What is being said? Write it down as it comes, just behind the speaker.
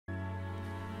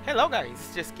Hello guys,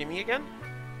 it's just Kimmy again,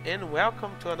 and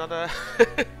welcome to another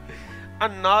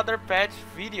another patch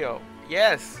video.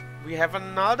 Yes, we have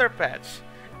another patch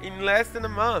in less than a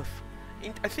month.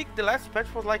 I think the last patch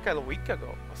was like a week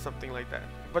ago or something like that.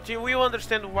 But you will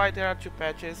understand why there are two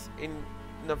patches in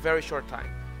a very short time.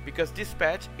 Because this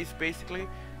patch is basically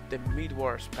the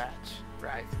Midwars patch,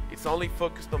 right? It's only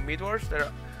focused on Midwars. There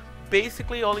are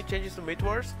basically only changes to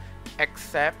Midwars,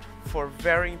 except for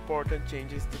very important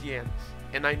changes to the end.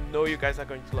 And I know you guys are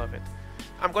going to love it.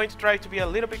 I'm going to try to be a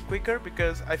little bit quicker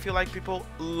because I feel like people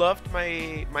loved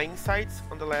my insights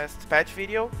on the last patch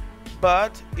video,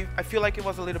 but I feel like it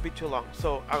was a little bit too long.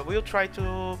 So I will try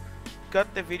to cut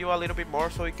the video a little bit more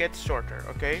so it gets shorter,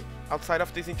 okay? Outside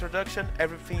of this introduction,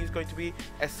 everything is going to be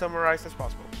as summarized as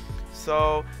possible.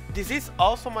 So this is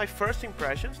also my first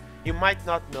impressions. You might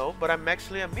not know, but I'm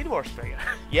actually a Midwars player.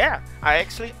 Yeah, I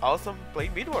actually also play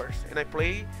Midwars, and I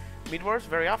play Midwars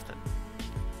very often.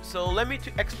 So let me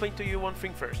explain to you one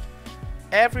thing first.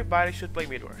 Everybody should play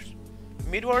Midwars.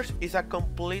 Midwars is a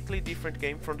completely different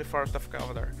game from the Forest of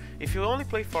Kaldar. If you only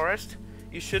play Forest,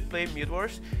 you should play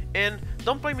Midwars. And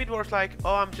don't play Midwars like,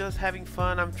 oh, I'm just having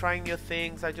fun, I'm trying new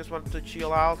things, I just want to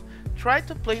chill out. Try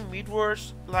to play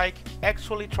Midwars like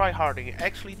actually try harding,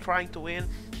 actually trying to win,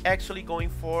 actually going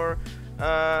for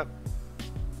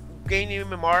gaining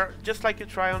MMR, just like you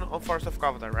try on Forest of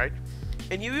Kaldar, right?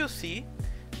 And you will see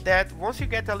that once you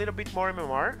get a little bit more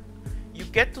MMR, you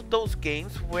get to those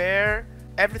games where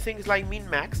everything is like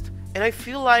min-maxed, and I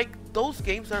feel like those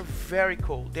games are very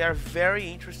cool. They are very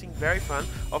interesting, very fun.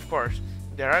 Of course,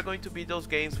 there are going to be those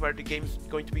games where the game is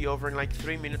going to be over in like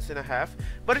 3 minutes and a half,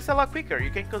 but it's a lot quicker.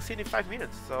 You can concede in 5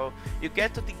 minutes, so you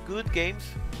get to the good games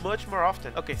much more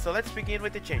often. Okay, so let's begin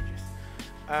with the changes.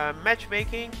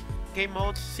 Matchmaking. Game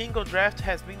mode single draft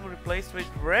has been replaced with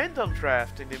random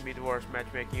draft in the Midwars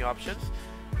matchmaking options.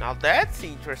 Now that's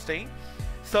interesting.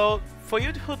 So for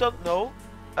you who don't know,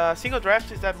 single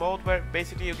draft is that mode where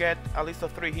basically you get a list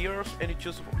of 3 heroes and you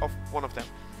choose one of them.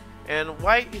 And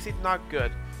why is it not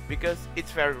good? Because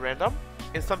it's very random,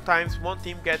 and sometimes one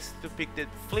team gets to pick the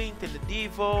Flint and the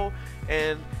Devo,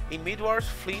 and in Midwars,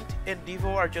 Flint and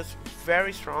Devo are just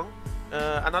very strong.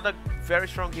 Another very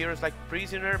strong hero is like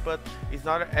Prisoner, but it's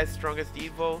not as strong as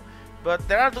Devo. But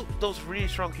there are those really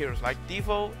strong heroes, like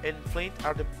Devo and Flint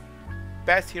are the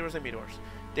best heroes in Midwars.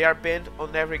 They are banned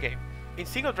on every game. In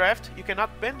single draft, you cannot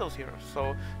ban those heroes,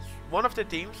 so one of the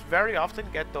teams very often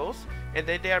get those, and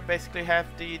then they are basically have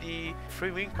the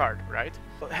free win card, right?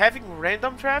 But having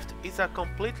random draft is a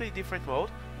completely different mode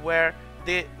where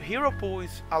the hero pool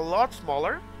is a lot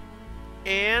smaller,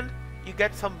 and you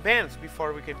get some bans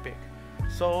before we can pick.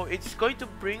 So it's going to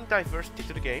bring diversity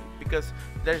to the game, because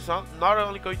there's not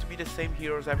only going to be the same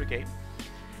heroes every game,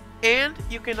 and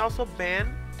you can also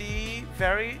ban the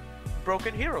very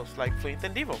broken heroes like Flint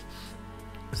and Devo.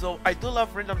 So I do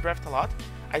love random draft a lot.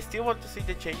 I still want to see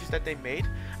the changes that they made.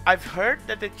 I've heard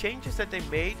that the changes that they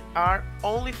made are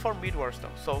only for Midwars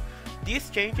though. So these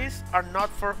changes are not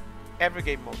for every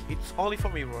game mode. It's only for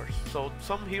Midwars. So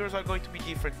some heroes are going to be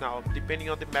different now depending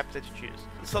on the map that you choose.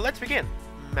 So let's begin.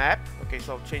 Map. Okay,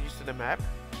 so changes to the map.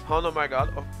 Oh my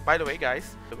god. Oh, by the way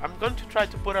guys, I'm going to try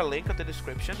to put a link in the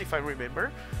description if I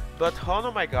remember. But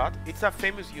oh my god, it's a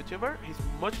famous YouTuber. He's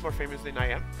much more famous than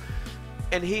I am.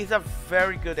 And he's a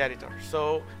very good editor.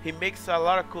 So he makes a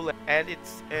lot of cool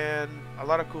edits and a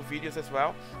lot of cool videos as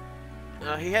well.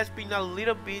 He has been a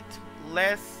little bit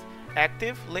less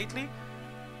active lately,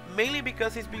 mainly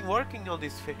because he's been working on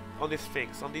these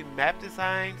things, on the map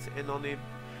designs and on the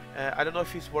I don't know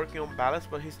if he's working on balance,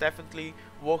 but he's definitely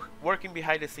working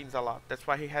behind the scenes a lot. That's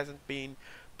why he hasn't been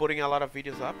putting a lot of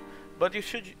videos up. But you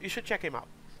should check him out.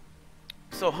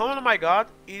 So oh my god,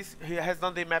 he has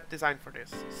done the map design for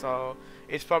this, so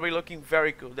it's probably looking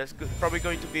very good. That's good. Probably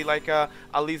going to be like a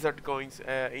lizard going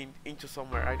into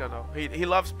somewhere. I don't know. He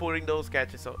loves putting those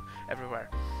gadgets everywhere.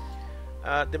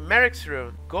 The Merrick's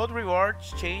rune gold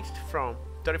rewards changed from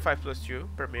 35+2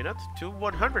 per minute to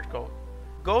 100 gold.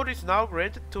 Gold is now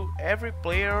granted to every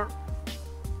player.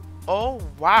 Oh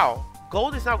wow!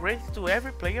 Gold is now granted to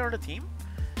every player on the team.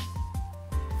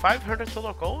 500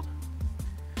 total gold.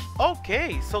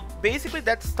 Okay, so basically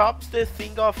that stops the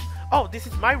thing of, oh, this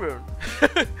is my rune.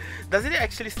 Does it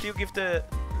actually still give the...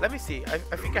 Let me see, I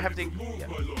think I have the... Yeah.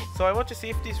 So I want to see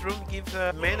if this rune gives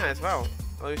mana as well.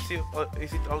 Or is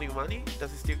it only money?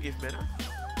 Does it still give mana?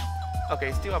 Okay,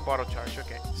 it's still a bottle charge,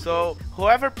 okay. So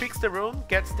whoever picks the rune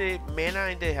gets the mana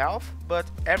and the health, but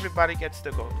everybody gets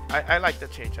the gold. I like the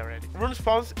change already. Rune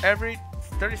spawns every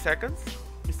 30 seconds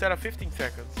instead of 15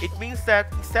 seconds. It means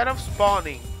that instead of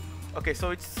spawning... Okay,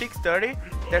 so it's 6:30.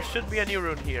 There should be a new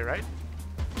rune here, right?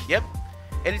 Yep.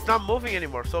 and it's not moving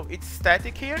anymore. So it's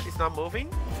static here, it's not moving,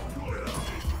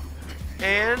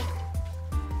 and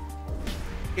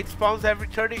it spawns every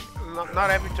 30, not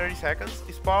every 30 seconds.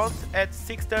 It spawns at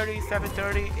 6:30,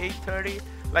 7:30, 8:30,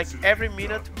 like every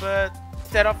minute, but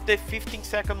instead of the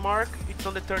 15-second mark, it's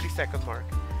on the 30-second mark.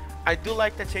 I do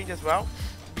like that change as well,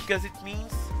 because it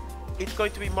means it's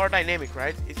going to be more dynamic,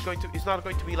 right? It's not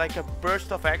going to be like a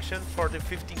burst of action for the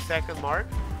 15-second mark,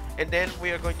 and then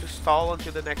we are going to stall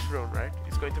until the next rune, right?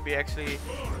 It's going to be actually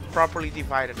properly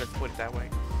divided, let's put it that way.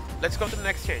 Let's go to the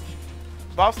next change.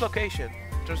 Boss location.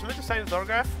 Transmitted Science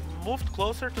Orgraph moved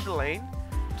closer to the lane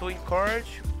to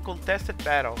encourage contested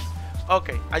battles.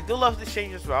 Okay, I do love this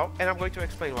change as well, and I'm going to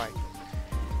explain why.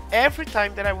 Every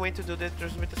time that I went to do the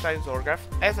Transmitted Science Orgraph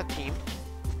as a team,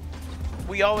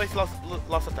 we always lost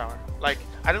a tower. Like,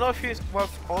 I don't know if it was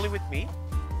only with me,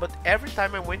 but every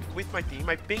time I went with my team,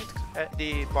 I pinged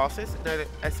the bosses, and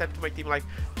I said to my team, like,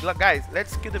 look guys,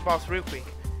 let's kill the boss real quick.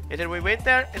 And then we went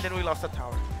there, and then we lost a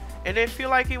tower. And I feel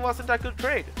like it wasn't a good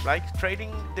trade, like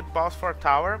trading the boss for a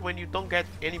tower when you don't get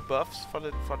any buffs for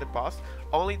the boss,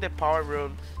 only the power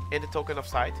rune and the token of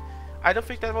sight. I don't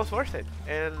think that was worth it,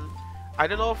 and I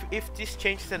don't know if this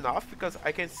change is enough, because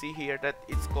I can see here that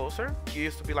it's closer. It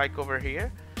used to be like over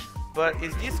here, but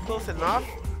is this close enough?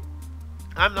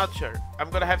 I'm not sure. I'm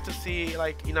gonna have to see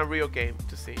like in a real game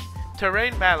to see.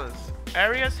 Terrain balance.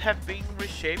 Areas have been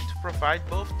reshaped to provide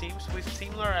both teams with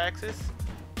similar access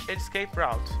and escape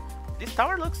routes. This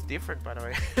tower looks different, by the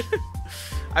way.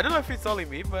 I don't know if it's only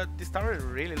me, but this tower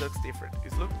really looks different.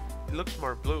 It looks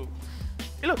more blue.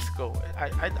 It looks cool.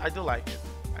 I do like it.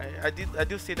 I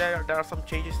do see that there are some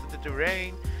changes to the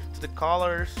terrain, to the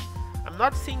colors. I'm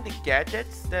not seeing the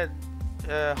gadgets that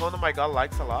Oh My God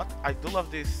likes a lot. I do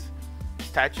love this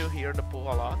statue here in the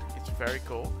pool a lot. It's very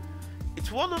cool.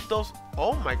 It's one of those.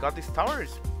 Oh my God, this tower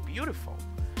is beautiful.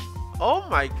 Oh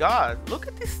my God, look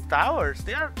at these towers.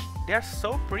 They are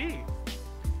so pretty.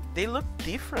 They look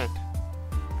different.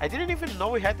 I didn't even know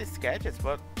we had these gadgets,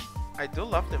 but I do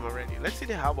love them already. Let's see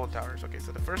the Hellbound towers. Okay,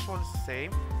 so the first one's the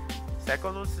same.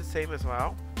 Second one's the same as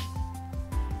well.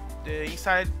 The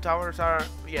inside towers are,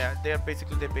 yeah, they're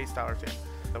basically the base towers, yeah.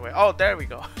 Oh, there we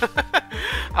go.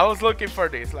 I was looking for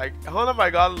this. Like, Oh My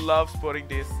God loves putting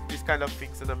these kind of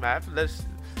things in the map. Let's,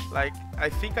 like, I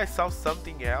think I saw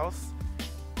something else.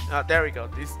 There we go.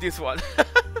 This one.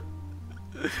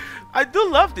 I do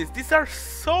love this. These are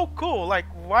so cool. Like,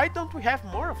 why don't we have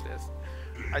more of this?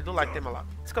 I do like them a lot.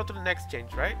 Let's go to the next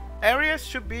change, right? Areas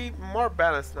should be more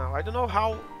balanced now. I don't know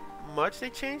how much they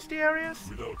changed the areas.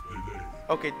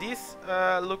 Okay, this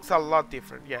looks a lot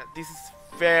different. Yeah, this is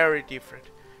very different.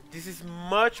 This is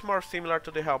much more similar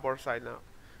to the Hellbound side now.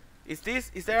 Is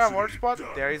there a ward spot?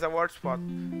 There is a ward spot.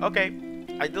 Okay,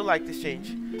 I do like this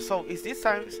change. So is this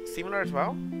time similar as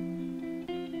well?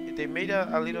 They made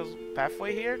a little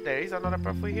pathway here. There is another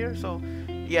pathway here. So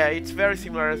yeah, it's very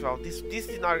similar as well. This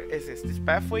did not exist. This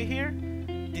pathway here,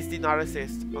 this did not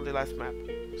exist on the last map.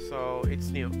 So it's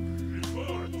new.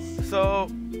 So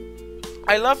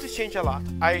I love this change a lot.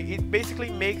 It basically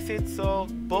makes it so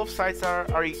both sides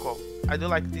are equal. I do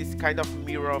like this kind of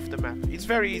mirror of the map. It's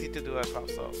very easy to do as well.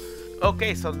 So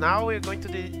okay, so now we're going to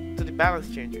the balance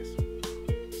changes.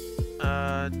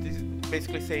 This is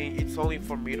basically saying it's only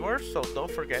for Midwars, so don't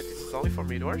forget this is only for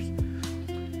Midwars.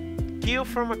 Kill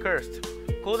from Accursed.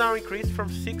 Cooldown increased from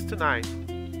 6 to 9.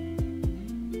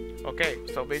 Okay,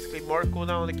 so basically more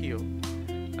cooldown on the kill.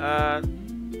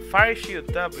 Fire Shield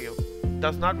W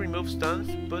does not remove stuns,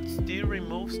 but still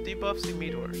removes debuffs in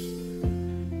Midwars.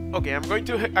 Okay, I'm going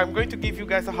to give you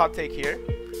guys a hot take here.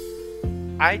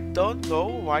 I don't know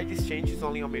why this change is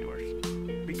only on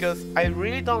Midwars, because I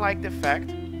really don't like the fact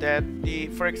that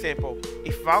for example,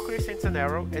 if Valkyrie sends an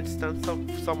arrow and stuns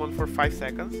someone for 5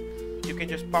 seconds, you can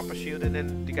just pop a shield and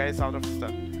then the guy is out of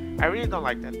stun. I really don't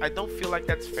like that. I don't feel like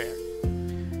that's fair.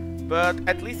 But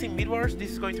at least in Midwars,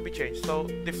 this is going to be changed. So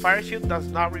the Fire Shield does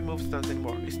not remove stuns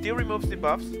anymore. It still removes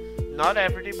debuffs. Not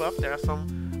every debuff. There are some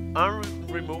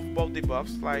unremovable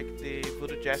debuffs like the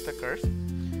Voodoo Jester Curse.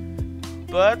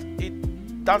 But it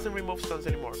doesn't remove stuns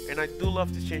anymore. And I do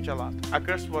love this change a lot.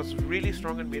 Accursed was really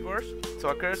strong in Midwars. So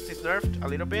Accursed is nerfed a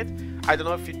little bit. I don't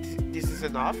know if this is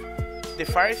enough. The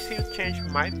Fire Shield change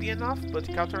might be enough, but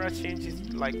the Counter Rush change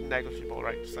is like negligible,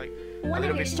 right? It's like a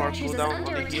little bit more cooldown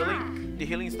on the healing. The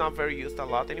healing is not very used a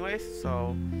lot anyways,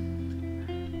 so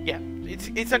yeah,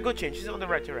 it's a good change. It's on the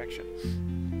right direction.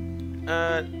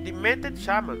 Demented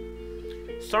Shaman.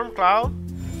 Storm Cloud,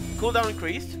 cooldown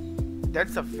increased.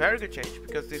 That's a very good change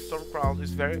because this Storm Cloud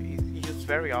is used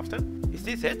very often. Is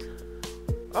this it?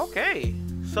 Okay.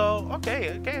 So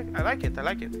okay, I like it.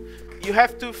 you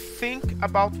have to think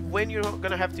about when you're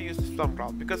gonna have to use the Storm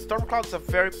Cloud, because Storm Cloud is a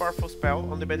very powerful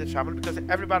spell on the Beta Shaman because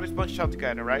everybody's bunched out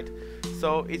together, right?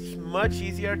 So it's much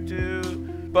easier to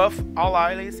buff all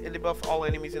allies and debuff all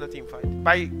enemies in a team fight.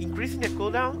 By increasing the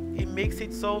cooldown, it makes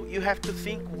it so you have to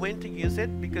think when to use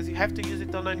it, because you have to use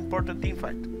it on an important team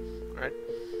fight, right?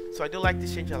 So I do like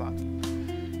this change a lot.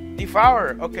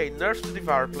 Devour, okay, nerfs to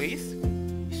Devour, please.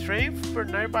 Strength per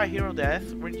nearby hero death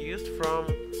reduced from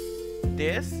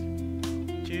this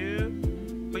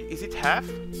to... Wait, is it half?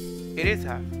 It is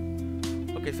half.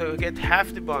 Okay, so you get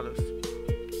half the bonus.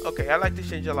 Okay, I like this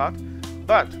change a lot.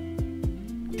 But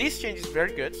this change is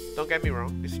very good. Don't get me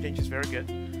wrong, this change is very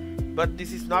good. But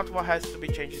this is not what has to be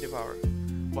changed in Devour.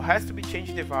 What has to be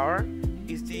changed in Devour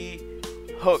is the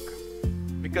hook.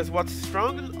 Because what's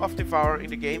strong of Devour in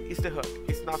the game is the hook.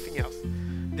 It's nothing else.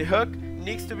 The hook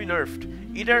needs to be nerfed.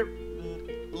 Either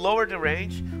lower the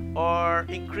range or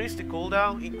increase the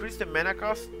cooldown, increase the mana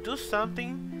cost, do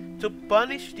something to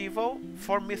punish Devo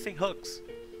for missing hooks.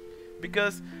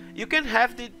 Because you can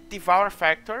have the Devour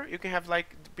factor, you can have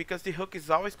like, because the hook is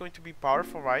always going to be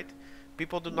powerful, right?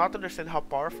 People do not understand how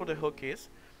powerful the hook is.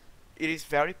 It is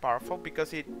very powerful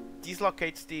because it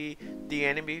dislocates the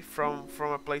enemy from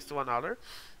a place to another.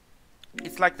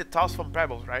 It's like the toss from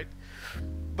pebbles, right?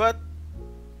 But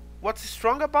what's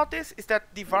strong about this is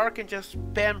that Devour can just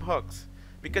spam hooks.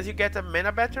 Because you get a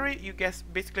mana battery, you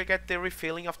basically get the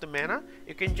refilling of the mana.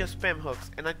 You can just spam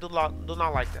hooks, and I do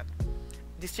not like that.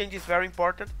 This change is very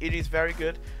important, it is very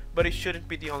good, but it shouldn't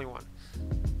be the only one.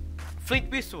 Flint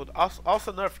Beastwood,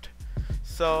 also nerfed.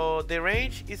 So the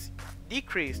range is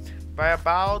decreased by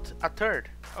about a third.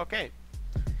 Okay.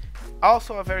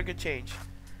 Also a very good change.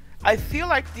 I feel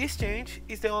like this change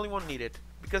is the only one needed.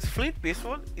 Because Flint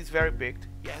Beastwood is very big,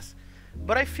 yes.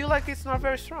 But I feel like it's not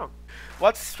very strong.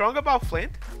 What's strong about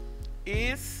Flint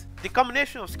is the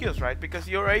combination of skills, right? Because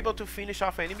you're able to finish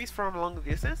off enemies from a long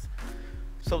distance.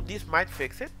 So this might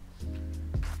fix it.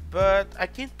 But I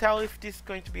can't tell if this is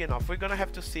going to be enough. We're gonna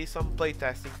have to see some play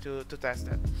testing to test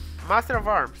that. Master of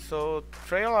Arms. So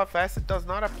Trail of Acid does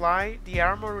not apply the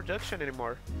armor reduction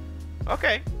anymore.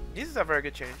 Okay, this is a very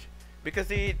good change. Because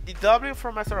the W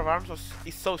for Master of Arms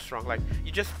is so strong. Like,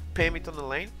 you just spam it on the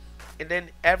lane, and then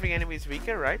every enemy is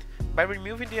weaker, right? By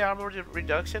removing the armor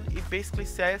reduction, it basically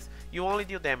says you only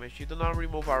deal damage, you do not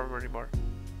remove armor anymore.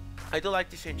 I do like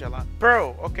this change a lot.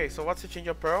 Pearl, okay, so what's the change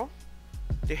of Pearl?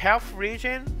 The health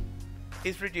regen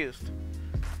is reduced.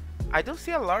 I don't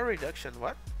see a lower reduction,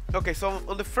 what? Okay, so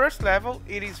on the first level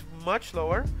it is much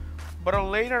lower, but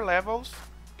on later levels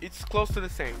it's close to the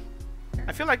same.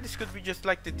 I feel like this could be just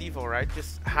like the Devo, right?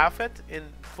 Just half it and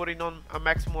put it on a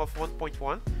maximum of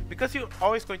 1.1, because you're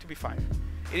always going to be 5.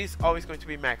 It is always going to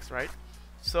be max, right?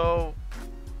 So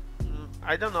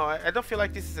I don't know, I don't feel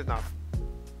like this is enough,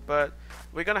 but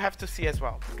we're gonna have to see as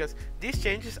well, because these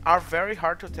changes are very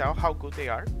hard to tell how good they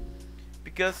are.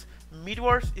 Because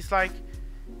Midwars is like,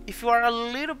 if you are a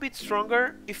little bit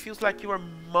stronger, it feels like you are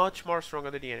much more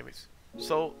stronger than the enemies.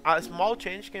 So a small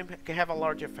change can have a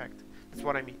large effect. That's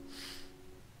what I mean.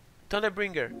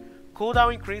 Thunderbringer,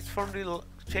 cooldown increase from the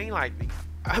chain lightning.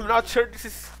 I'm not sure this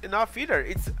is enough either.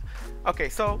 It's okay.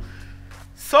 So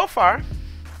far,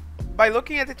 by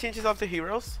looking at the changes of the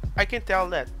heroes, I can tell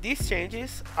that these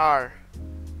changes are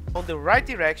on the right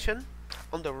direction,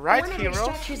 on the right heroes,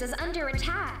 structures is under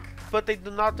attack, but they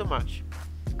do not do much.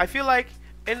 I feel like,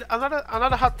 and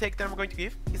another hot take that I'm going to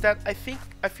give is that I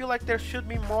feel like there should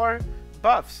be more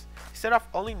buffs. Instead of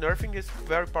only nerfing these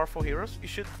very powerful heroes, you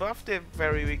should buff the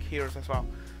very weak heroes as well.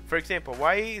 For example,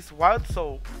 why is Wild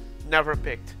Soul never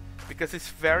picked? Because it's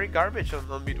very garbage on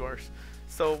Midwars.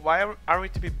 So why are we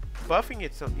to be buffing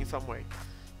it in some way?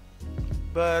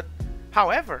 But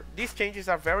however, these changes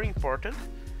are very important.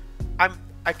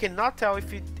 I cannot tell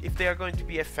if they are going to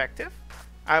be effective.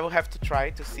 I will have to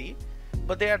try to see,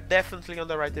 but they are definitely on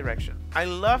the right direction. I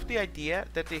love the idea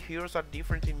that the heroes are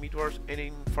different in Midwars and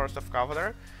in Forest of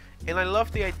Kavadar, and I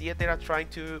love the idea that they are trying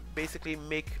to basically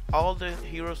make all the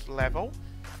heroes level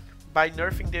by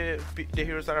nerfing the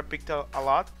heroes that are picked a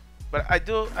lot. But I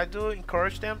do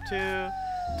encourage them to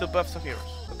buff some heroes.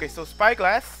 Okay, so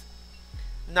Spyglass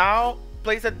now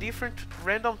plays a different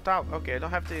random tile. Okay, I don't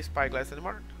have the Spyglass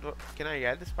anymore. Can I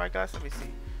add the Spyglass? Let me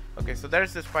see. Okay, so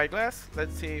there's the Spyglass.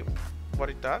 Let's see what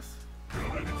it does.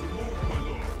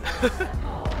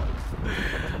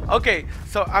 Okay,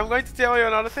 so I'm going to tell you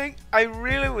another thing. I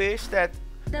really wish that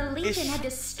the Legion had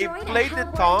destroyed it played the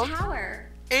a taunt tower,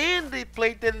 and they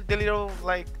played the little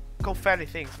like confetti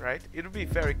things, right? It would be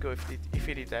very cool if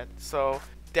it did that. So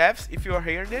devs, if you are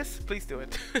hearing this, please do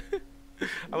it.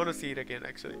 I want to see it again,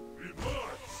 actually.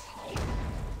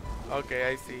 Okay,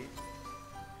 I see.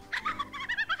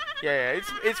 Yeah,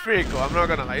 it's pretty cool. I'm not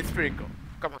gonna lie, it's pretty cool.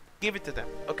 Come on, give it to them.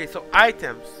 Okay, so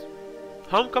items.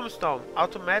 Homecoming Stone,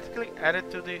 automatically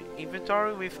added to the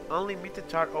inventory with unlimited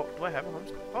charge. Oh, do I have a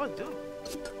homecoming? Oh, I do.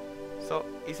 So,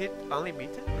 is it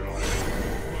unlimited?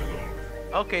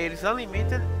 Okay, it is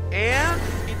unlimited and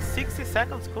it's 60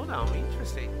 seconds cooldown.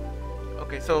 Interesting.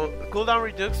 Okay, so cooldown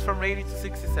reduced from 80 to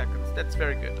 60 seconds. That's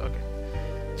very good. Okay.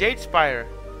 Jade Spire.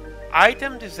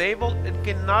 Item disabled and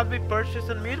cannot be purchased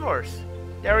in Midwars.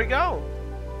 There we go.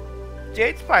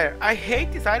 Jade Spire. I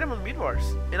hate this item on Midwars,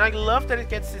 and I love that it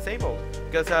gets disabled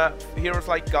because heroes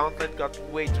like Gauntlet got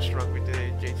way too strong with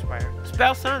the Jade Spire.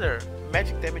 Spell Thunder.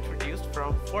 Magic damage reduced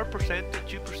from 4%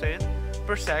 to 2%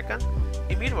 per second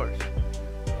in Midwars.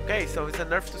 Okay, so it's a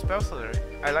nerf to Spell Thunder.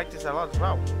 I like this a lot as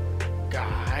well.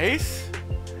 Guys,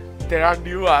 there are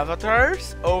new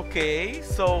avatars. Okay,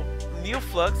 so new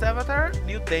Flux avatar,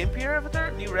 new Dampeer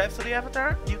avatar, new Rhapsody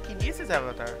avatar, new Kinesis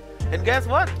avatar. And guess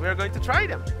what? We're going to try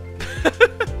them.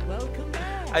 Welcome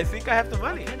back. I think I have the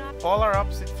money. Polar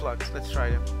opposite Flux. Let's try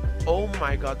them. Oh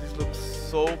my god, this looks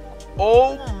so...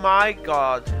 Oh my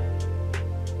god.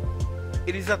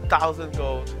 It is 1,000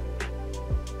 gold.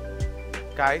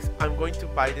 Guys, I'm going to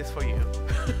buy this for you.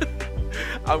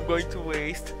 I'm going to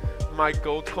waste my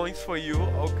gold coins for you,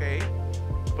 okay?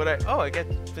 But I get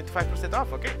 25%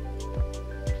 off, okay?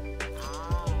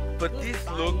 But this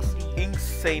looks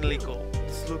insanely cool.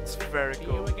 This looks very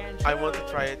cool. I want to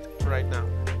try it right now.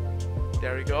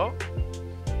 There we go.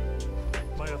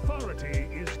 My authority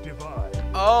is divine.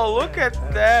 Oh, look at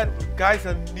that! Guys,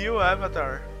 a new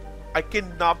avatar. I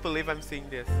cannot believe I'm seeing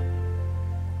this.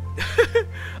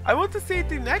 I want to see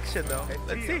it in action though.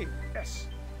 Let's see. Yes.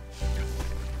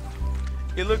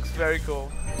 It looks very cool.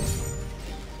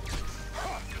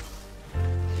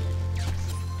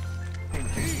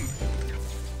 Indeed.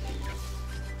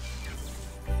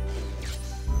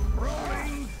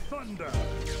 Rolling thunder.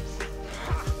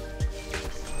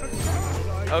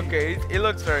 Okay, it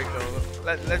looks very cool.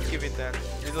 Let's give it that.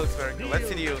 It looks very cool. Let's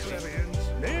see the use.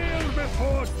 Kneel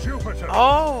before Jupiter.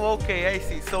 Oh, okay, I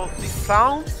see. So the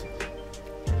sounds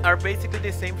are basically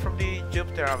the same from the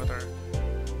Jupiter avatar.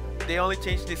 They only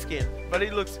changed the skin, but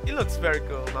it looks very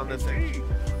cool nonetheless.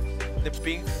 The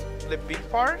pink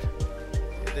part,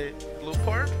 the blue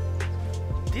part.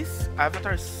 This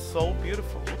avatar is so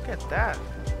beautiful. Look at that.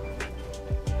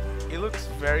 It looks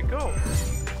very cool.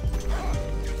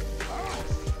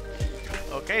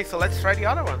 Okay, so let's try the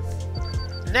other ones.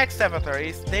 Next avatar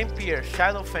is Dampeer,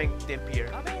 Shadowfang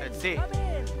Dampeer. Let's see.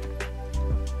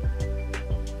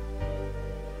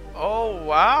 Oh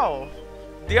wow,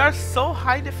 they are so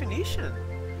high definition.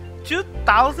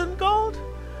 2,000 gold?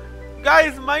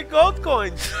 Guys, my gold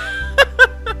coins.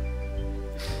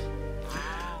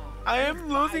 I am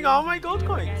losing all my gold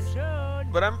coins.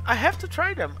 But I have to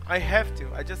try them. I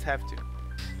just have to.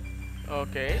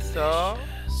 Okay, so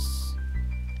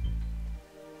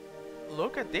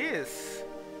look at this.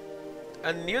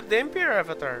 A new Dampeer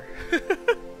avatar.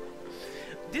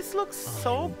 This looks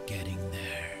so... getting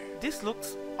there. This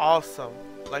looks awesome.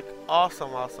 Like awesome.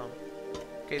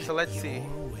 Okay, so let's see.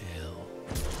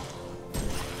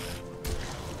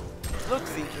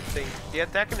 Looks interesting. The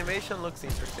attack animation looks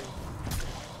interesting.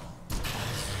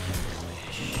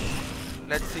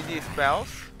 Let's see the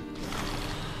spells.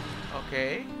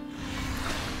 Okay.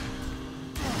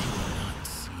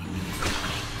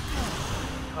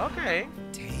 Okay.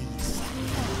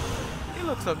 It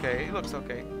looks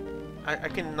okay. I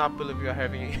cannot believe we are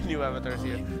having new avatars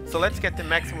here. So let's get the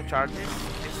maximum charges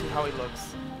and see how it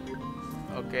looks.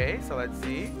 Okay, so let's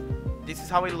see. This is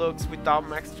how it looks without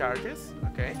max charges.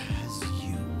 Okay. As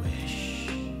you wish.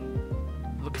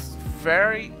 Looks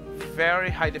very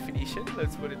high definition.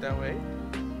 Let's put it that way.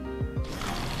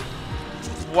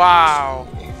 Wow.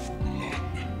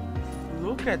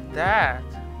 Look at that.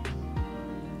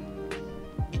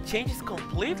 It changes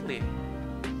completely.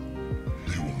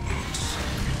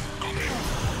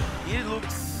 It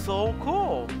looks so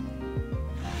cool.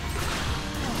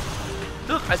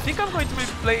 Dude, I think I'm going to be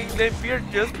playing Dampeer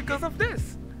just because of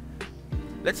this.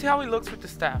 Let's see how it looks with the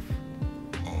staff.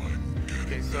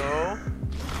 Okay, so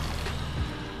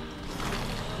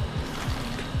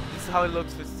this is how it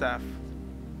looks with staff.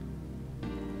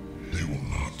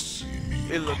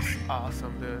 It looks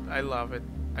awesome, dude. I love it.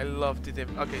 I love the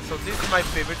Dampeer. Okay, so this is my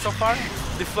favorite so far.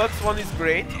 The Flux one is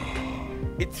great.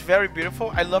 It's very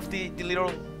beautiful. I love the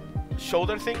little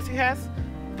shoulder things he has,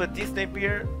 but this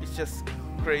Dampeer is just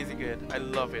crazy good. I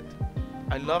love it.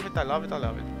 I love it.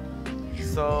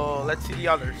 So let's see the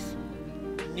others.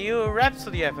 New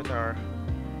Rhapsody avatar.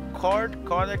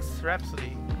 Codex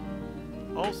Rhapsody.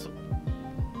 Also,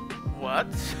 what?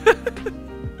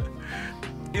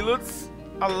 it looks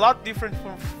a lot different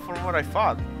from what I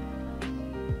thought.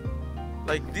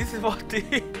 Like, this is what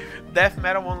the death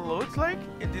metal one looks like,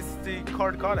 and this is the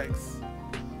Chord Codex.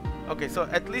 Okay, so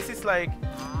at least it's like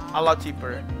a lot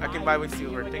cheaper. I can buy with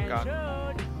silver, thank God.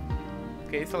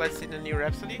 Okay, so let's see the new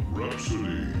Rhapsody.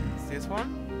 Rhapsody. Is this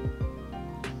one?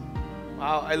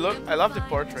 Wow, I love the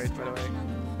portrait, by the way.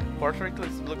 Portrait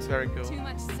looks very cool. Too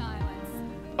much silence.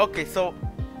 Okay, so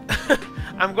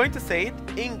I'm going to say it.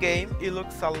 In game, it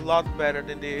looks a lot better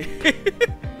than the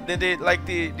than the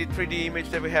 3D image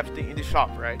that we have in the shop,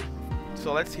 right?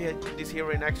 So let's see this hero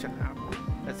in action now.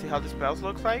 Let's see how the spells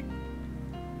looks like.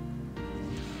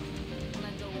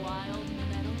 Let the wild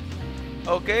metal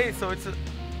play. Okay, so it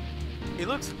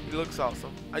looks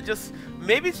awesome.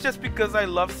 Maybe it's just because I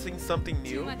love seeing something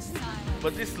Too new, much silence.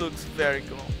 but this looks very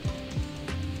cool.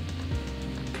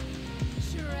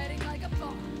 Shredding like a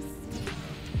boss.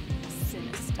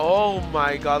 Sinister. Oh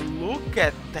my God, look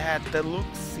at that. That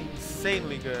looks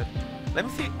insanely good. Let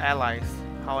me see allies.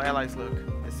 How allies look.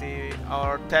 Let's see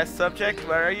our test subject.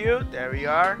 Where are you? There we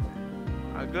are.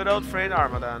 Our good old friend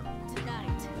Armadan.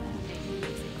 Tonight, make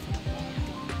music for the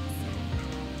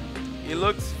gods. It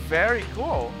looks very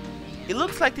cool. It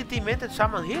looks like the Demented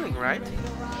Shaman healing, right?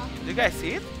 Do you guys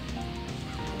see it?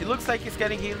 It looks like he's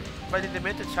getting healed by the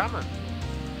Demented Shaman.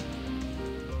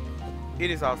 It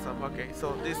is awesome. Okay,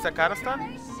 so this is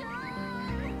Sakaristan.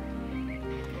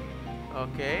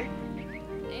 Okay,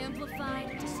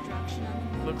 Amplified destruction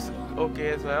on the looks moon. okay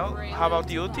as well. How about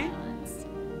the ulti? Violence.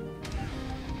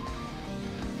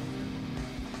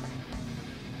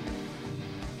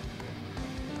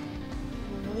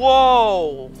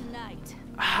 Whoa! Tonight,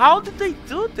 How did they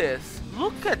do this?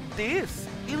 Look at this.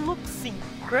 It looks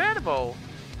incredible.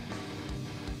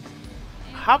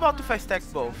 How about if I stack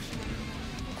both?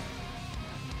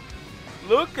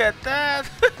 Look at that!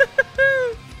 too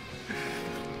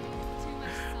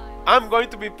much silence. I'm going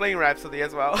to be playing Rhapsody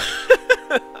as well.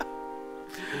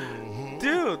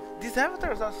 Dude, these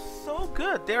avatars are so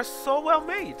good. They are so well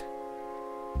made.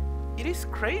 It is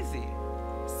crazy.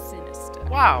 Sinister.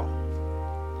 Wow.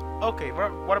 Okay,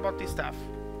 what about this stuff?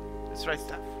 Let's try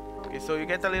stuff. Okay, so you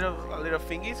get a little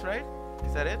thingies, right?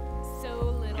 Is that it?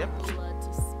 So little Yep. blood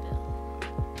to spill.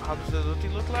 How does the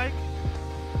ulti look like?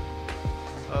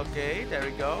 Okay, there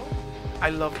we go. I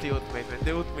love the ultimate, man.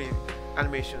 The ultimate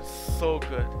animation is so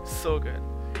good, so good.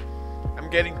 I'm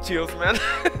getting chills, man.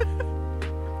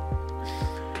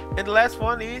 And the last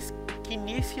one is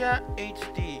Kinesis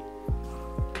HD.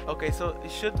 Okay, so it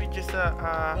should be just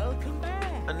Welcome back.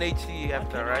 an HD What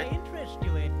avatar, can I right? interest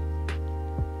you in?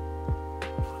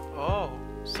 Oh,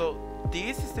 so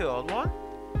this is the old one?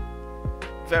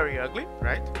 Very ugly,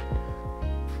 right?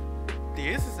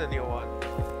 This is the new one.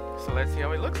 So let's see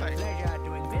how it looks like. Pleasure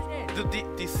doing business.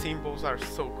 Dude, these symbols are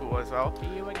so cool as well.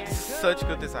 See you again Such soon.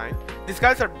 good design. These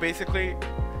guys are basically...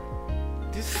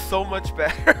 This is so much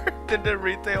better than the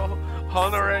retail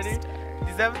Hon already.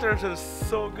 These avatars are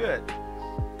so good.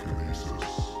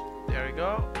 Kinesis. There we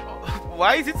go. Oh,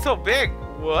 why is it so big?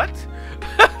 What?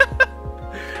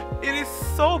 It is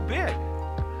so big.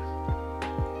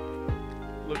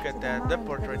 Look at that. The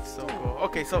portrait is so cool.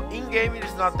 Okay, so in-game it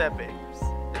is not that big.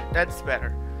 That's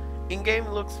better. In-game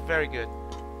looks very good.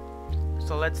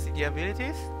 So let's see the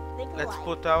abilities. Let's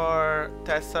put our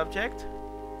test subject.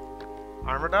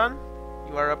 Armadan,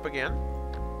 you are up again.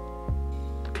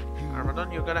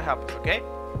 Armadan, you're gonna help us, okay?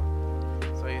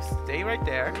 So you stay right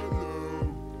there.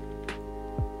 Hello.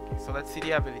 Okay, so let's see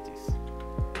the abilities.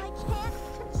 I can't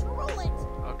control it.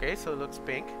 Okay, so it looks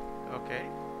pink. Okay.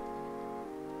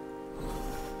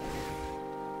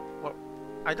 Well,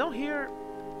 I don't hear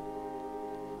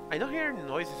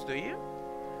noises, do you?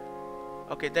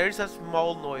 Okay, there is a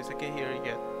small noise. I can hear it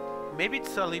yet. Maybe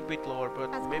it's a little bit lower,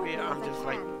 but As maybe quickly I'm as I just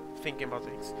like can. thinking about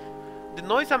things. The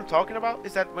noise I'm talking about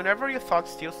is that whenever your thought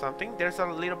steals something, there's a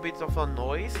little bit of a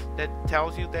noise that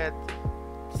tells you that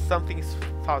something is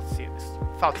thought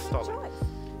stolen. Choice.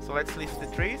 So let's list the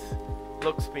trees.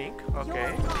 Looks pink.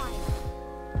 Okay. You're mine.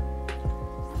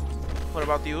 What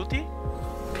about the ulti?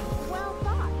 Well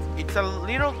thought. It's a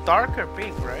little darker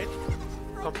pink, right?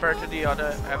 Compared to the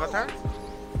other avatar.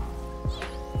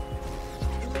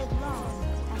 Live long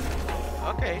and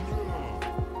Okay.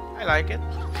 I like it.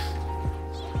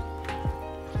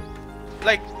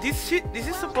 Like this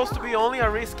is supposed to be only a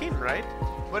reskin, right?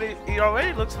 But it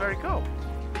already looks very cool.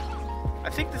 I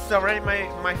think this is already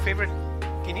my favorite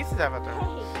Kinesis avatar.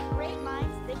 hey, great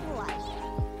minds think alike.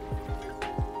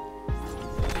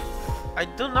 I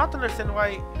do not understand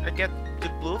why I get the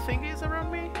blue thingies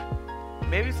around me.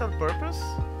 Maybe it's on purpose.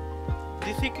 Do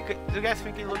you guys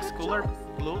think it looks cooler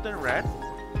blue than red?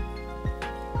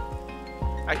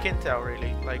 I can't tell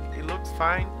really. Like it looks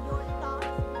fine, Your thoughts?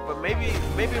 but maybe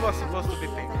it was supposed to be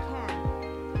As pink. I can.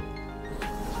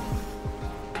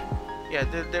 Yeah,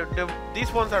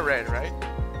 these ones are red, right?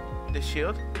 The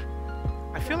shield.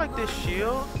 I feel like the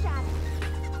shield Shadow.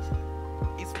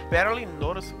 is barely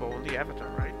noticeable on the avatar,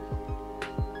 right?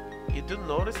 You do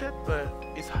notice it, but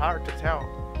it's hard to tell.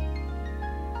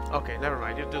 Okay, never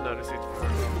mind. You do notice it.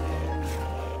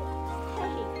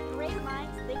 Hey, great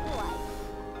minds think alike.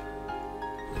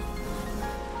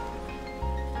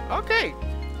 Okay,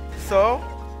 so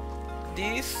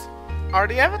these are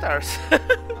the avatars.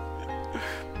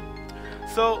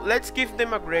 So let's give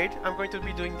them a grade. I'm going to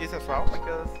be doing this as well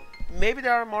because maybe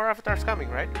there are more avatars coming,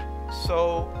 right?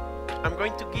 So I'm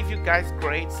going to give you guys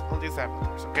grades on these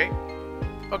avatars, okay?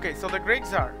 Okay, so the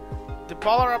grades are the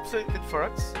Polar Rhapsody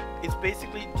Flux is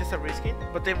basically just a reskin,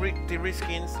 but the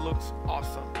reskins looks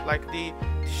awesome. Like the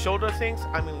shoulder things,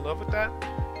 I'm in love with that.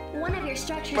 One of your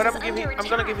structures But is I'm under attack.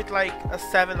 gonna give it like a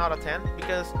 7 out of 10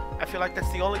 because I feel like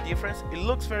that's the only difference. It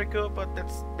looks very cool, but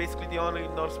that's basically the only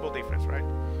noticeable difference, right?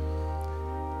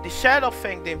 The Shadow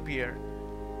Fang Dampeer,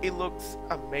 it looks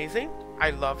amazing. I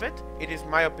love it. It is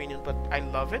my opinion, but I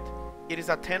love it. It is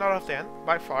a 10 out of 10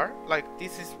 by far. Like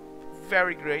this is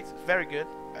very great, very good.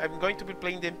 I'm going to be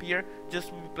playing Dampeer just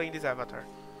to be playing this avatar.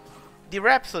 The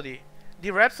Rhapsody. The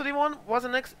Rhapsody one was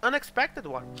an unexpected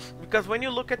one because when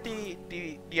you look at the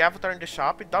avatar in the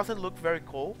shop, it doesn't look very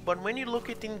cool, but when you look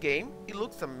at it in game, it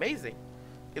looks amazing.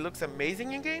 It looks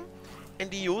amazing in game, and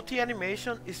the ulti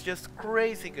animation is just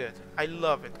crazy good. I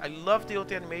love it. I love the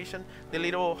ulti animation, the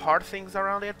little heart things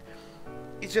around it.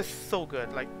 It's just so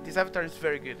good. Like this avatar is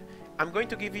very good. I'm going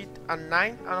to give it a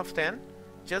 9 out of 10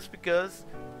 just because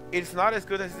it's not as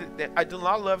good as I do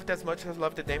not love it as much as I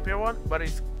love the Dampeer one, but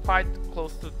it's quite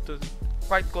close to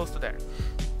there.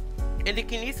 And the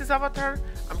Kinesis avatar,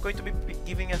 I'm going to be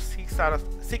giving a 6 out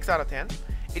of 10.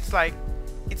 It's like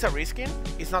it's a reskin.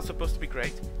 It's not supposed to be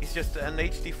great. It's just an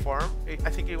HD form. I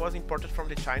think it was imported from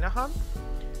the China Han,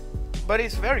 but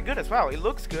it's very good as well. It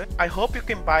looks good. I hope you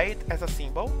can buy it as a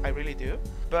symbol. I really do.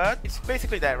 But it's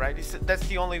basically that, right? That's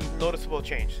the only noticeable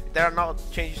change. There are no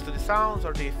changes to the sounds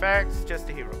or the effects, just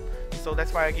the hero. So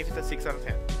that's why I give it a 6 out of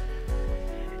 10.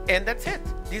 And that's it.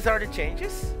 These are the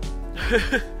changes.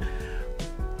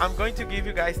 I'm going to give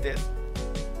you guys this.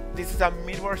 This is a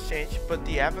Midwars change, but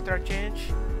the avatar change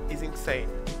is insane.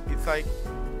 It's like,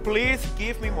 please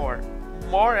give me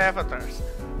more avatars.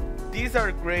 These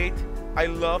are great. I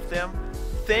love them.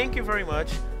 Thank you very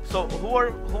much. So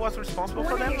who was responsible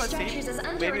for them? Let's see.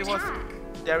 Maybe it was.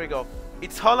 There we go.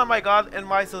 It's Hana My God and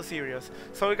Why So Serious.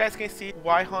 So you guys can see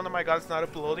why Hana My God is not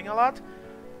uploading a lot,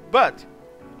 but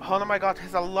Hana My God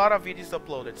has a lot of videos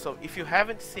uploaded. So if you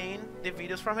haven't seen the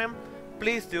videos from him,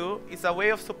 please do. It's a way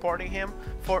of supporting him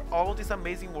for all this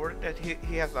amazing work that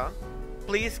he has done.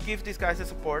 Please give these guys the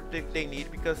support they need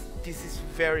because this is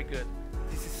very good.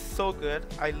 This is so good.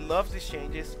 I love these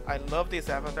changes. I love these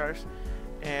avatars,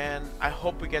 and I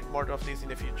hope we get more of these in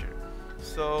the future.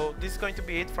 So this is going to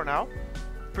be it for now.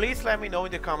 Please let me know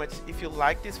in the comments if you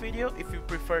like this video, if you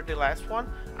prefer the last one.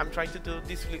 I'm trying to do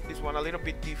this one a little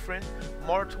bit different,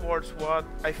 more towards what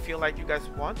I feel like you guys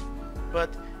want.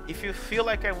 But if you feel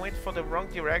like I went for the wrong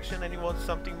direction and you want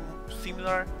something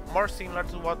similar, more similar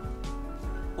to what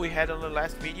we had on the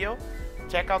last video,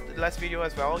 check out the last video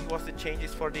as well. It was the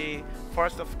changes for the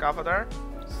Forest of Kavadar,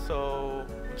 so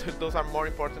those are more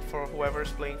important for whoever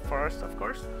is playing Forest, of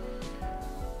course.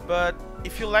 But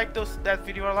if you like that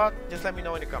video a lot, just let me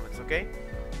know in the comments, okay?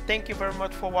 Thank you very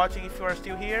much for watching if you are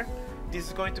still here. This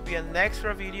is going to be an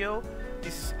extra video.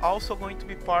 This is also going to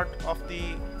be part of the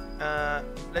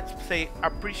let's say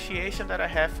appreciation that I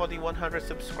have for the 100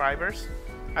 subscribers.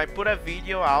 I put a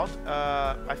video out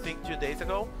I think 2 days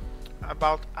ago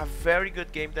about a very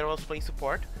good game that I was playing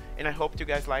support, and I hope you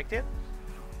guys liked it.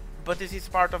 But this is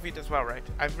part of it as well, right?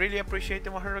 I really appreciate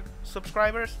the 100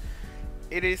 subscribers.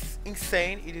 It is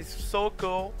insane. It is so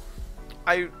cool.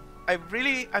 I'm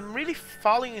really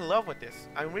falling in love with this.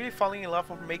 I'm really falling in love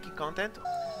with making content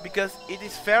because it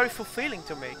is very fulfilling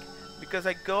to make. Because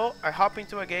I hop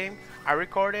into a game, I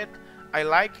record it. I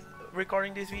like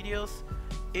recording these videos.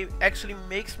 It actually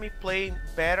makes me play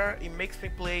better. It makes me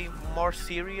play more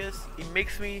serious. It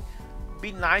makes me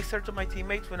be nicer to my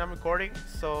teammates when I'm recording.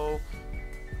 So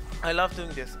I love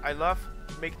doing this. I love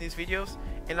making these videos,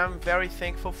 and I'm very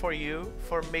thankful for you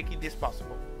for making this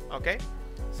possible. Okay?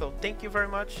 So thank you very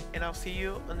much, and I'll see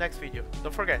you in the next video.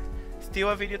 Don't forget, still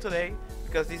a video today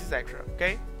because this is extra.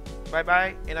 Okay? Bye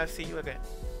bye, and I'll see you again.